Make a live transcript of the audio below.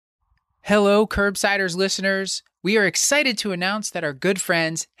Hello, Curbsiders listeners. We are excited to announce that our good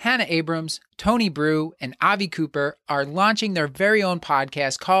friends Hannah Abrams, Tony Brew, and Avi Cooper are launching their very own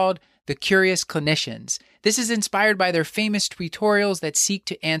podcast called The Curious Clinicians. This is inspired by their famous tutorials that seek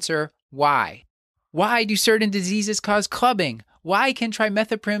to answer why. Why do certain diseases cause clubbing? Why can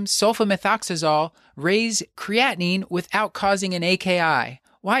trimethoprim sulfamethoxazole raise creatinine without causing an AKI?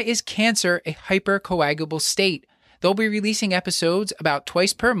 Why is cancer a hypercoagulable state? They'll be releasing episodes about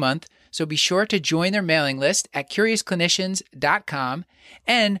twice per month, so be sure to join their mailing list at curiousclinicians.com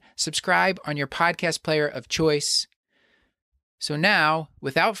and subscribe on your podcast player of choice. So now,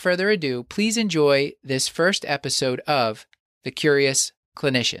 without further ado, please enjoy this first episode of The Curious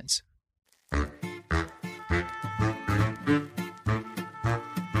Clinicians.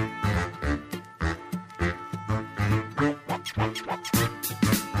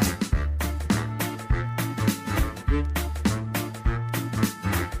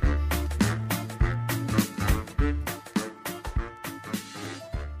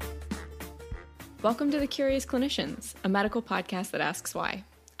 Welcome to The Curious Clinicians, a medical podcast that asks why.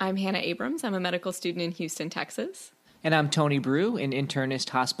 I'm Hannah Abrams. I'm a medical student in Houston, Texas. And I'm Tony Brew, an internist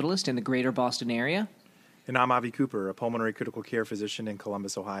hospitalist in the greater Boston area. And I'm Avi Cooper, a pulmonary critical care physician in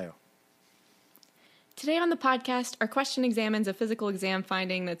Columbus, Ohio. Today on the podcast, our question examines a physical exam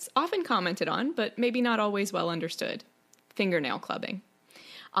finding that's often commented on, but maybe not always well understood: fingernail clubbing.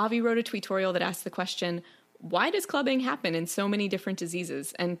 Avi wrote a tutorial that asks the question, why does clubbing happen in so many different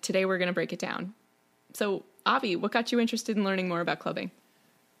diseases? And today we're going to break it down. So, Avi, what got you interested in learning more about clubbing?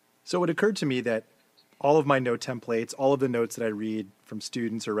 So it occurred to me that all of my note templates, all of the notes that I read from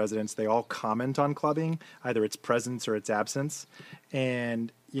students or residents, they all comment on clubbing, either its presence or its absence.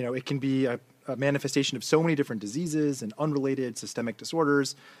 And, it can be a manifestation of so many different diseases and unrelated systemic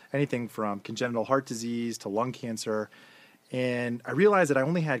disorders, anything from congenital heart disease to lung cancer. And I realized that I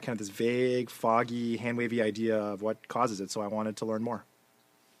only had kind of this vague, foggy, hand-wavy idea of what causes it, so I wanted to learn more.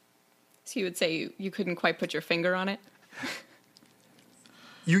 So you would say you couldn't quite put your finger on it?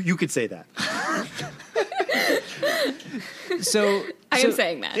 You could say that. I am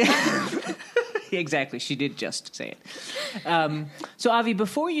saying that. Exactly. She did just say it. So, Avi,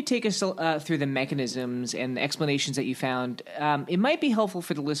 before you take us through the mechanisms and the explanations that you found, it might be helpful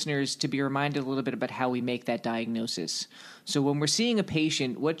for the listeners to be reminded a little bit about how we make that diagnosis. So when we're seeing a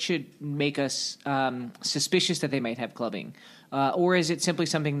patient, what should make us suspicious that they might have clubbing? Or is it simply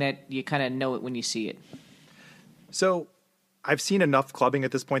something that you kind of know it when you see it? So I've seen enough clubbing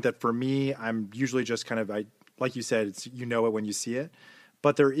at this point that for me, I'm usually just kind of, like you said, it's, you know it when you see it.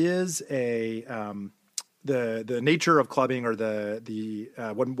 But there is the nature of clubbing, or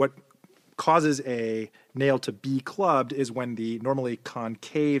what causes a nail to be clubbed is when the normally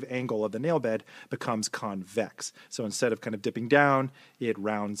concave angle of the nail bed becomes convex. So instead of kind of dipping down, it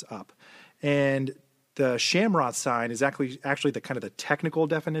rounds up. And the Shamroth sign is actually the kind of the technical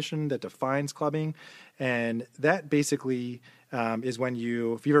definition that defines clubbing. And that basically is when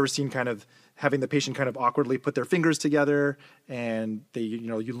if you've ever seen kind of having the patient kind of awkwardly put their fingers together, and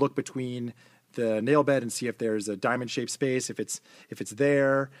you look between the nail bed and see if there's a diamond-shaped space. If it's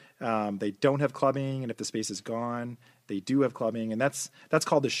there, they don't have clubbing, and if the space is gone, they do have clubbing, and that's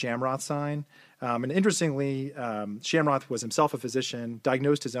called the Shamroth sign. And interestingly, Shamroth was himself a physician,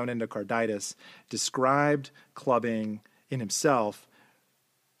 diagnosed his own endocarditis, described clubbing in himself,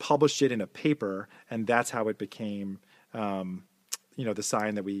 published it in a paper, and that's how it became, the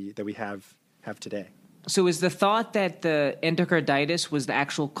sign that we have today. So is the thought that the endocarditis was the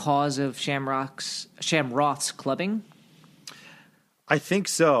actual cause of Shamroth's clubbing? I think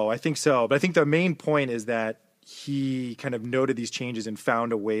so. But I think the main point is that he kind of noted these changes and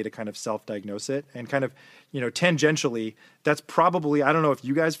found a way to kind of self-diagnose it. And kind of, tangentially, that's probably, I don't know if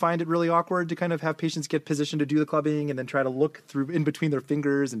you guys find it really awkward to kind of have patients get positioned to do the clubbing and then try to look through in between their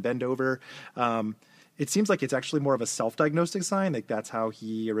fingers and bend over. It seems like it's actually more of a self-diagnostic sign. Like that's how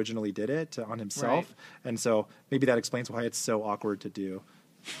he originally did it on himself. Right. And so maybe that explains why it's so awkward to do.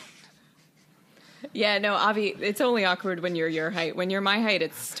 Yeah, no, Avi, it's only awkward when you're your height. When you're my height,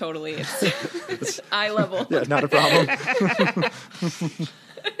 it's eye level. Yeah, not a problem.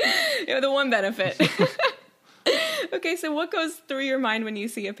 The one benefit. Okay, so what goes through your mind when you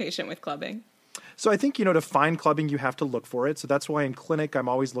see a patient with clubbing? So I think, to find clubbing, you have to look for it. So that's why in clinic, I'm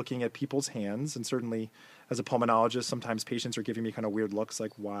always looking at people's hands. And certainly as a pulmonologist, sometimes patients are giving me kind of weird looks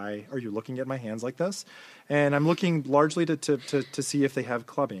like, why are you looking at my hands like this? And I'm looking largely to see if they have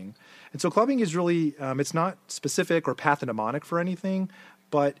clubbing. And so clubbing is really, it's not specific or pathognomonic for anything,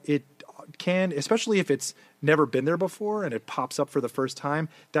 but it can, especially if it's never been there before and it pops up for the first time,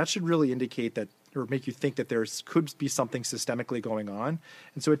 that should really indicate that or make you think that could be something systemically going on.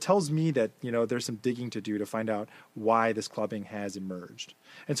 And so it tells me that, there's some digging to do to find out why this clubbing has emerged.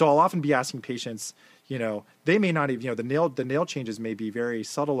 And so I'll often be asking patients, they may not even, the nail changes may be very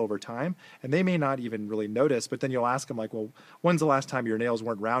subtle over time, and they may not even really notice. But then you'll ask them like, well, when's the last time your nails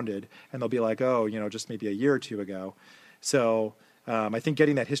weren't rounded? And they'll be like, oh, just maybe a year or two ago. So I think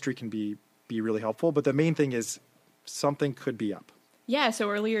getting that history can be really helpful. But the main thing is something could be up. Yeah. So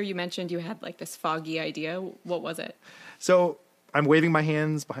earlier you mentioned you had like this foggy idea. What was it? So I'm waving my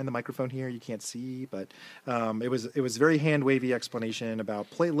hands behind the microphone here. You can't see, but it was very hand wavy explanation about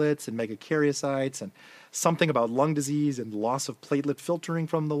platelets and megakaryocytes and something about lung disease and loss of platelet filtering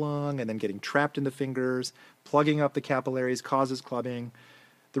from the lung and then getting trapped in the fingers, plugging up the capillaries causes clubbing.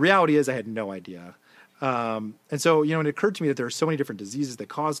 The reality is I had no idea. And so, it occurred to me that there are so many different diseases that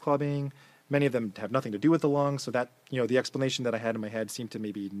cause clubbing. Many of them have nothing to do with the lung. So that, the explanation that I had in my head seemed to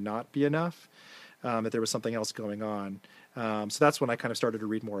maybe not be enough, that there was something else going on. So that's when I kind of started to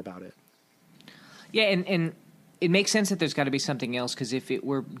read more about it. Yeah, and it makes sense that there's got to be something else, because if it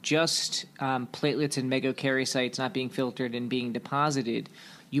were just platelets and megakaryocytes not being filtered and being deposited,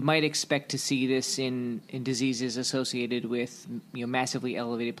 you might expect to see this in diseases associated with massively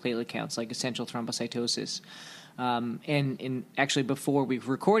elevated platelet counts like essential thrombocytosis. And actually, before we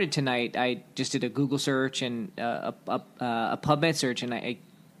recorded tonight, I just did a Google search and a PubMed search, and I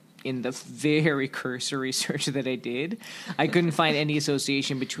in the very cursory search that I did, I couldn't find any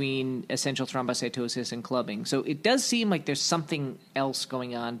association between essential thrombocytosis and clubbing. So it does seem like there's something else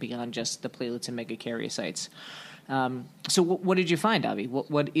going on beyond just the platelets and megakaryocytes. So what did you find, Avi?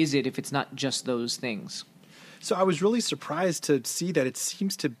 What is it if it's not just those things? So I was really surprised to see that it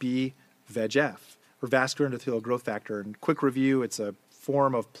seems to be VEGF, or vascular endothelial growth factor. And quick review, it's a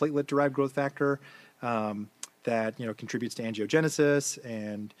form of platelet-derived growth factor that contributes to angiogenesis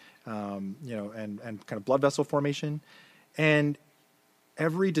and and kind of blood vessel formation. And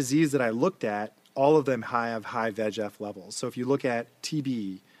every disease that I looked at, all of them have high VEGF levels. So if you look at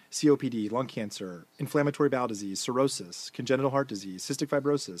TB, COPD, lung cancer, inflammatory bowel disease, cirrhosis, congenital heart disease, cystic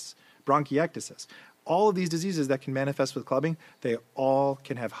fibrosis, bronchiectasis, all of these diseases that can manifest with clubbing, they all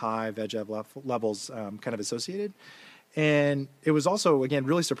can have high VEGF levels kind of associated. And it was also, again,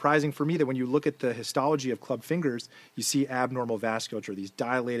 really surprising for me that when you look at the histology of club fingers, you see abnormal vasculature, these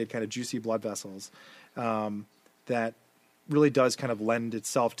dilated kind of juicy blood vessels that really does kind of lend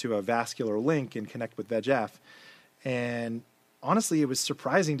itself to a vascular link and connect with VEGF. And honestly, it was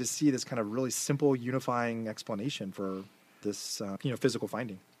surprising to see this kind of really simple unifying explanation for this physical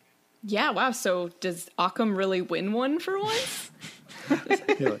finding. Yeah, wow. So does Occam really win one for once?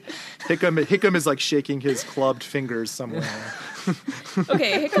 Hickam is like shaking his clubbed fingers somewhere.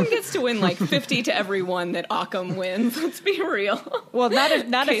 Okay, Hickam gets to win like 50 to every one that Occam wins. Let's be real. Well,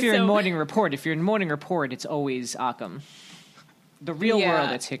 not if you're in Morning Report. If you're in Morning Report, it's always Occam. The real world,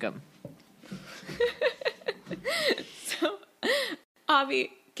 it's Hickam. So,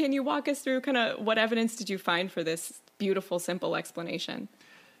 Avi, can you walk us through kind of what evidence did you find for this beautiful, simple explanation?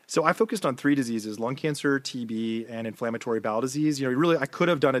 So I focused on 3 diseases: lung cancer, TB, and inflammatory bowel disease. Really, I could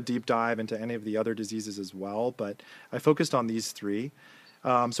have done a deep dive into any of the other diseases as well, but I focused on these 3.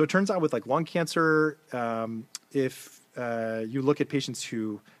 So it turns out with like lung cancer, if you look at patients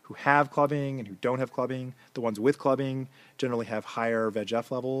who have clubbing and who don't have clubbing, the ones with clubbing generally have higher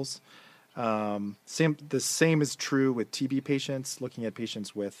VEGF levels. The same is true with TB patients, looking at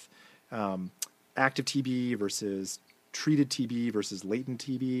patients with active TB versus treated TB versus latent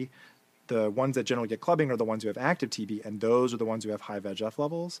TB. The ones that generally get clubbing are the ones who have active TB, and those are the ones who have high VEGF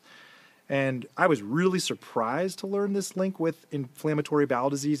levels. And I was really surprised to learn this link with inflammatory bowel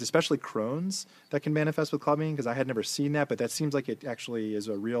disease, especially Crohn's, that can manifest with clubbing, because I had never seen that, but that seems like it actually is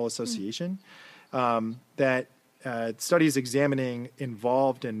a real association. That studies examining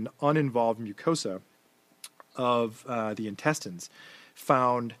involved and uninvolved mucosa of the intestines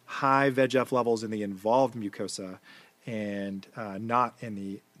found high VEGF levels in the involved mucosa and not in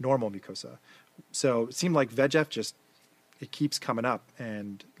the normal mucosa. So it seemed like VEGF it keeps coming up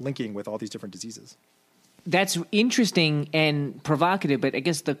and linking with all these different diseases. That's interesting and provocative, but I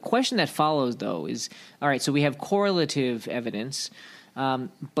guess the question that follows, though, is, all right, so we have correlative evidence,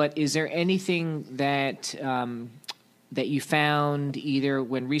 but is there anything that you found either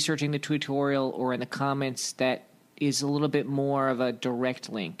when researching the tutorial or in the comments that is a little bit more of a direct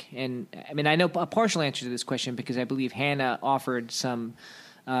link? And I mean, I know a partial answer to this question because I believe Hannah offered some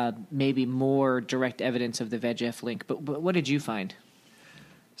maybe more direct evidence of the VEGF link, but what did you find?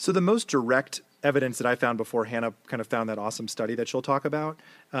 So the most direct evidence that I found before Hannah kind of found that awesome study that she'll talk about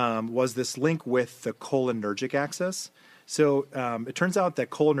was this link with the cholinergic axis. So it turns out that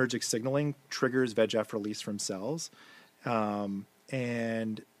cholinergic signaling triggers VEGF release from cells.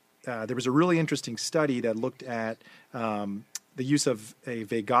 And there was a really interesting study that looked at the use of a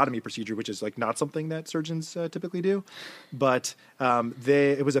vagotomy procedure, which is like not something that surgeons typically do. But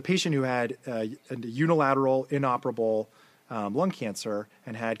it was a patient who had a unilateral, inoperable lung cancer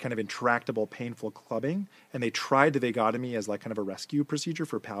and had kind of intractable, painful clubbing. And they tried the vagotomy as like kind of a rescue procedure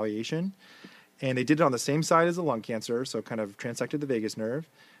for palliation. And they did it on the same side as the lung cancer, so kind of transected the vagus nerve.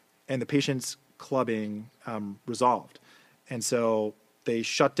 And the patient's clubbing resolved. And so they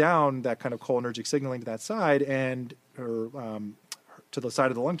shut down that kind of cholinergic signaling to that side and her to the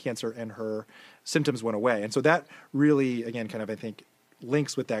side of the lung cancer, and her symptoms went away. And so that really, again, kind of, I think,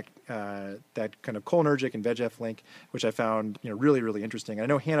 links with that that kind of cholinergic and VEGF link, which I found really, really interesting. And I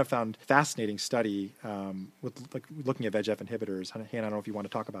know Hannah found a fascinating study with looking at VEGF inhibitors. Hannah, I don't know if you want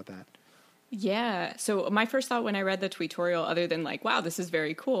to talk about that. Yeah. So my first thought when I read the tweetorial, other than like, wow, this is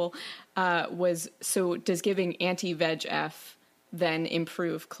very cool, was, so does giving anti-VEGF then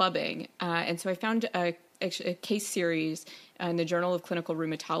improve clubbing? And so I found a case series in the Journal of Clinical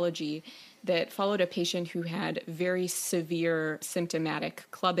Rheumatology that followed a patient who had very severe symptomatic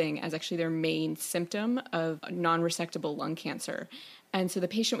clubbing as actually their main symptom of non-resectable lung cancer. And so the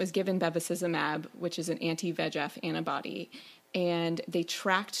patient was given bevacizumab, which is an anti-VEGF antibody, and they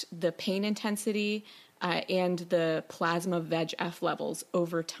tracked the pain intensity and the plasma VEGF levels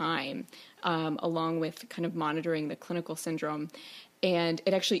over time, along with kind of monitoring the clinical syndrome. And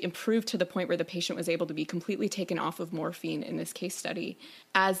it actually improved to the point where the patient was able to be completely taken off of morphine in this case study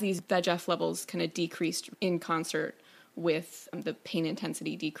as these VEGF levels kind of decreased in concert with the pain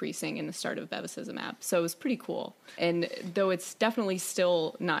intensity decreasing in the start of bevacizumab. So it was pretty cool. And though it's definitely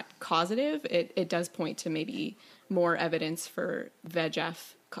still not causative, it does point to maybe more evidence for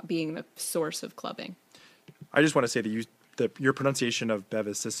VEGF being the source of clubbing. I just want to say that your pronunciation of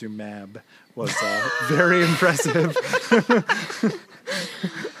bevacizumab was very impressive.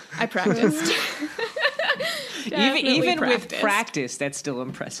 I practiced. Even with practice, that's still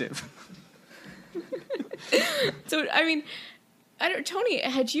impressive. So, I mean, Tony,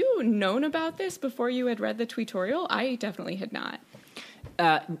 had you known about this before you had read the tweetorial? I definitely had not.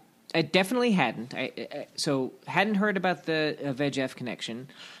 I definitely hadn't. So hadn't heard about the VEGF connection.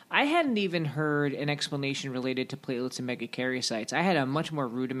 I hadn't even heard an explanation related to platelets and megakaryocytes. I had a much more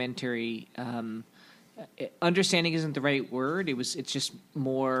rudimentary understanding isn't the right word. It's just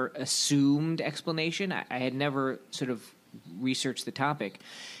more assumed explanation. I had never sort of researched the topic.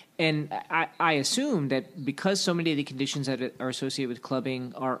 And I assumed that because so many of the conditions that are associated with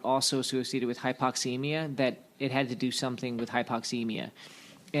clubbing are also associated with hypoxemia, that it had to do something with hypoxemia.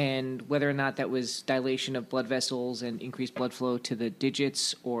 And whether or not that was dilation of blood vessels and increased blood flow to the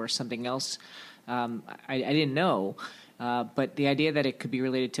digits or something else, I didn't know. But the idea that it could be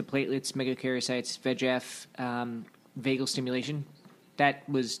related to platelets, megakaryocytes, VEGF, vagal stimulation, that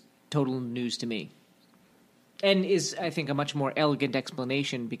was total news to me. And is, I think, a much more elegant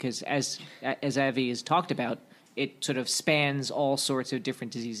explanation because, as Avi has talked about, it sort of spans all sorts of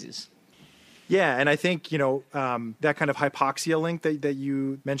different diseases. Yeah, and I think, that kind of hypoxia link that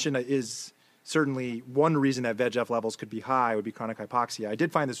you mentioned is certainly one reason that VEGF levels could be high would be chronic hypoxia. I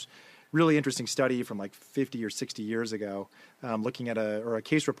did find this really interesting study from like 50 or 60 years ago, looking at a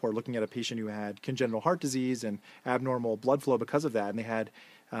case report looking at a patient who had congenital heart disease and abnormal blood flow because of that, and they had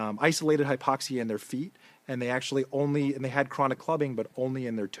isolated hypoxia in their feet, and they had chronic clubbing, but only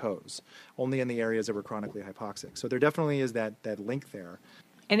in their toes, only in the areas that were chronically hypoxic. So there definitely is that link there,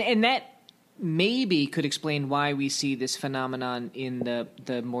 and that maybe could explain why we see this phenomenon in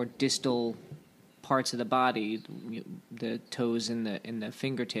the more distal parts of the body, the toes and the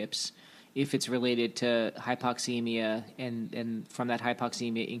fingertips, if it's related to hypoxemia and from that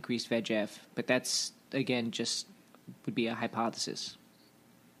hypoxemia increased VEGF. But that's, again, just would be a hypothesis.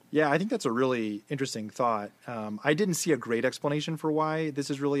 Yeah, I think that's a really interesting thought. I didn't see a great explanation for why this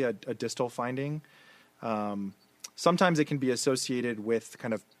is really a distal finding. Sometimes it can be associated with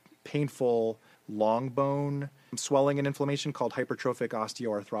kind of painful long bone swelling and inflammation called hypertrophic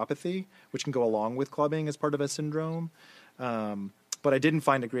osteoarthropathy, which can go along with clubbing as part of a syndrome. But I didn't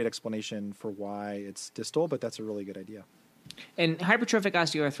find a great explanation for why it's distal, but that's a really good idea. And hypertrophic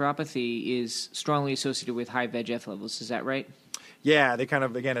osteoarthropathy is strongly associated with high VEGF levels. Is that right? Yeah, they kind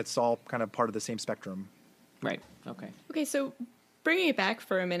of, again, it's all kind of part of the same spectrum. Right. Okay. Okay, so bringing it back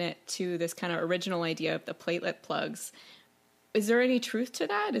for a minute to this kind of original idea of the platelet plugs, is there any truth to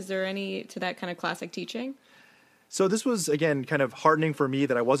that? Is there any to that kind of classic teaching? So this was, again, kind of heartening for me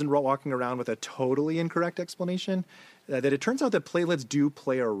that I wasn't walking around with a totally incorrect explanation, that it turns out that platelets do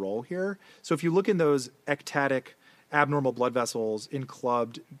play a role here. So if you look in those ectatic abnormal blood vessels in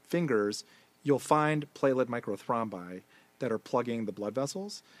clubbed fingers, you'll find platelet microthrombi that are plugging the blood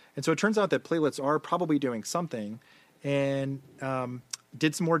vessels. And so it turns out that platelets are probably doing something. And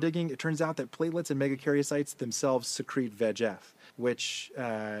did some more digging. It turns out that platelets and megakaryocytes themselves secrete VEGF, which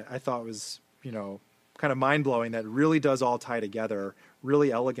I thought was, kind of mind-blowing. That really does all tie together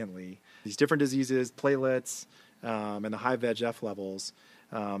really elegantly. These different diseases, platelets, and the high VEGF levels.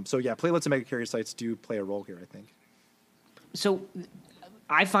 So yeah, platelets and megakaryocytes do play a role here, I think. So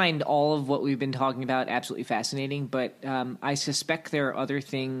I find all of what we've been talking about absolutely fascinating, but I suspect there are other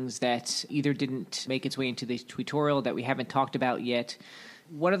things that either didn't make its way into the tutorial that we haven't talked about yet.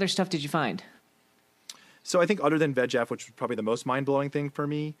 What other stuff did you find? So I think other than VEGF, which was probably the most mind-blowing thing for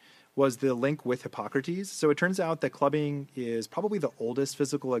me, was the link with Hippocrates. So it turns out that clubbing is probably the oldest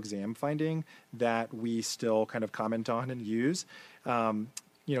physical exam finding that we still kind of comment on and use.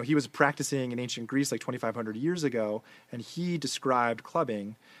 He was practicing in ancient Greece like 2,500 years ago, and he described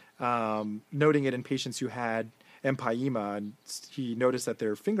clubbing, noting it in patients who had empyema, and he noticed that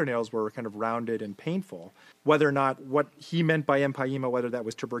their fingernails were kind of rounded and painful. Whether or not what he meant by empyema, whether that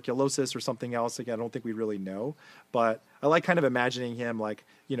was tuberculosis or something else, again, I don't think we really know. But I like kind of imagining him like,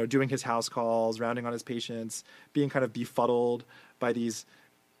 doing his house calls, rounding on his patients, being kind of befuddled by these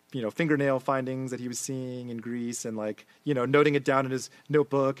fingernail findings that he was seeing in Greece, and like, noting it down in his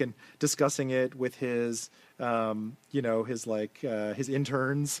notebook and discussing it with his, his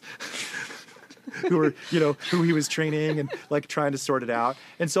interns who were, who he was training, and like trying to sort it out.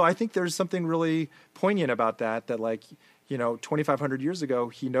 And so I think there's something really poignant about that like, 2,500 years ago,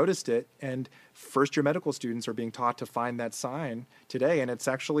 he noticed it, and first year medical students are being taught to find that sign today. And it's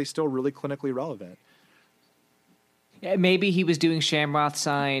actually still really clinically relevant. Maybe he was doing Shamroth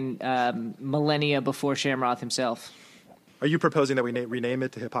sign millennia before Shamroth himself. Are you proposing that we rename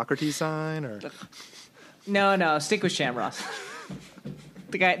it to Hippocrates sign, or? No, stick with Shamroth.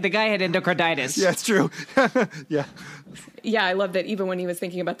 The guy had endocarditis. Yeah, it's true. Yeah. Yeah, I love that even when he was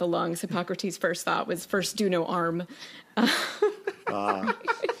thinking about the lungs, Hippocrates' first thought was first do no arm.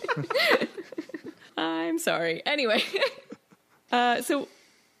 I'm sorry. Anyway,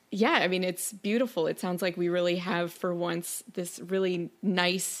 yeah, I mean, it's beautiful. It sounds like we really have, for once, this really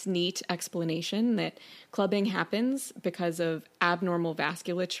nice, neat explanation that clubbing happens because of abnormal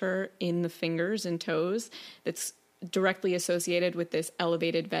vasculature in the fingers and toes that's directly associated with this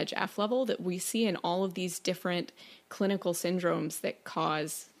elevated VEGF level that we see in all of these different clinical syndromes that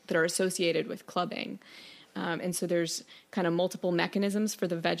are associated with clubbing. And so there's kind of multiple mechanisms for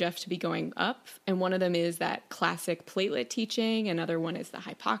the VEGF to be going up. And one of them is that classic platelet teaching. Another one is the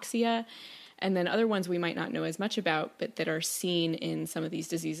hypoxia. And then other ones we might not know as much about, but that are seen in some of these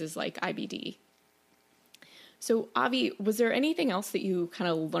diseases like IBD. So Avi, was there anything else that you kind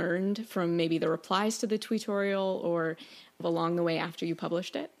of learned from maybe the replies to the tutorial or along the way after you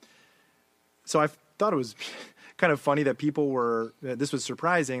published it? So I thought it was kind of funny that this was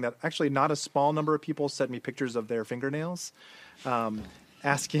surprising that actually not a small number of people sent me pictures of their fingernails,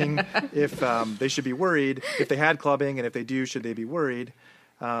 asking if they should be worried, if they had clubbing, and if they do, should they be worried?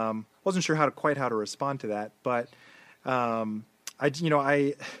 Wasn't sure how to respond to that, but I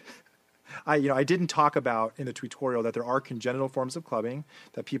didn't talk about in the tutorial that there are congenital forms of clubbing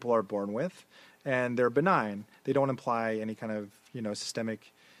that people are born with, and they're benign. They don't imply any kind of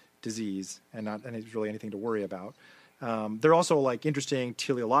systemic disease, and not really anything to worry about. There are also like interesting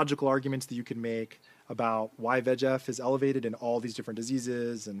teleological arguments that you can make about why VEGF is elevated in all these different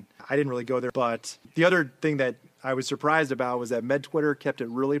diseases, and I didn't really go there. But the other thing that I was surprised about was that MedTwitter kept it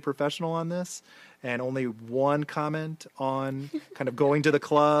really professional on this, and only one comment on kind of going to the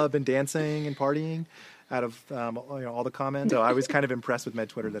club and dancing and partying out of all the comments. So I was kind of impressed with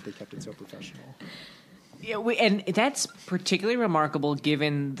MedTwitter that they kept it so professional. Yeah, and that's particularly remarkable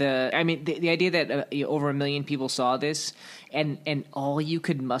given the idea that over 1 million people saw this, and all you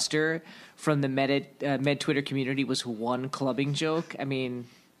could muster from the med Twitter community was one clubbing joke. I mean,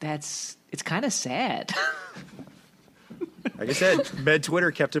 it's kind of sad. Like I said, Med Twitter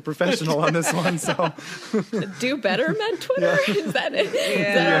kept it professional on this one. So do better, Med Twitter. Yeah. Is that it? Yeah.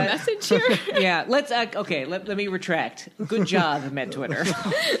 Is that our message here? Yeah. Let's let me retract. Good job, Med Twitter.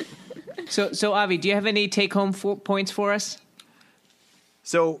 So Avi, do you have any take-home points for us?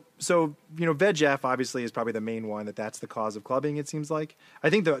 So VEGF obviously is probably the main one that's the cause of clubbing. It seems like. I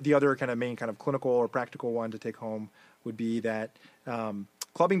think the other kind of main kind of clinical or practical one to take home would be that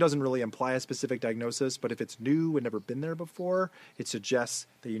clubbing doesn't really imply a specific diagnosis, but if it's new and never been there before, it suggests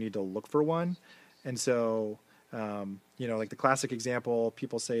that you need to look for one. And so like the classic example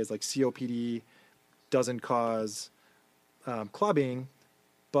people say is like COPD doesn't cause clubbing.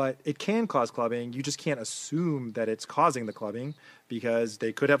 but it can cause clubbing. You just can't assume that it's causing the clubbing because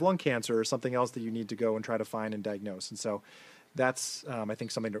they could have lung cancer or something else that you need to go and try to find and diagnose. And so that's, I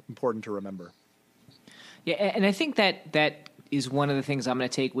think, something important to remember. Yeah, and I think that is one of the things I'm going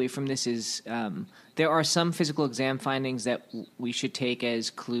to take away from this is there are some physical exam findings that we should take as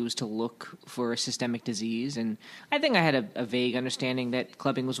clues to look for a systemic disease. And I think I had a vague understanding that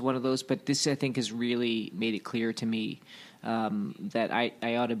clubbing was one of those, but this, I think, has really made it clear to me that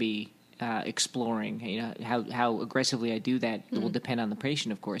I ought to be exploring. You know, how aggressively I do that will depend on the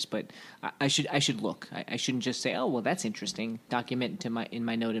patient, of course, but I should look. I shouldn't just say, oh, well, that's interesting, document it in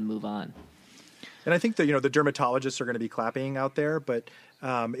my note and move on. And I think that, the dermatologists are going to be clapping out there, but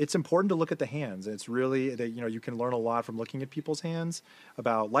it's important to look at the hands. It's really that, you can learn a lot from looking at people's hands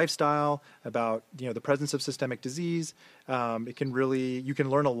about lifestyle, about, the presence of systemic disease. You can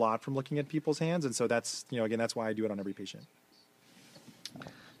learn a lot from looking at people's hands. And so that's, again, that's why I do it on every patient.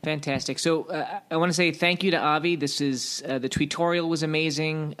 Fantastic. So I want to say thank you to Avi. This is the tutorial was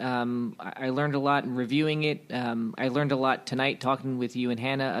amazing. I learned a lot in reviewing it. I learned a lot tonight talking with you and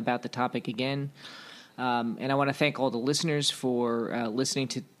Hannah about the topic again. And I want to thank all the listeners for listening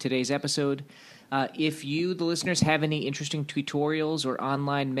to today's episode. If you, the listeners, have any interesting tutorials or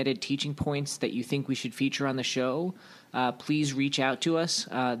online meta teaching points that you think we should feature on the show, please reach out to us.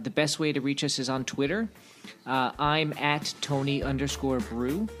 The best way to reach us is on Twitter. I'm at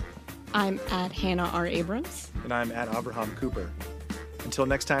Tony_Brew. I'm at Hannah R. Abrams. And I'm at Abraham Cooper. Until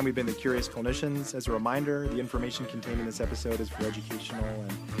next time, we've been the Curious Clinicians. As a reminder, the information contained in this episode is for educational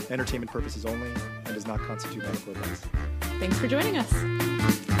and entertainment purposes only and does not constitute medical advice. Thanks for joining us.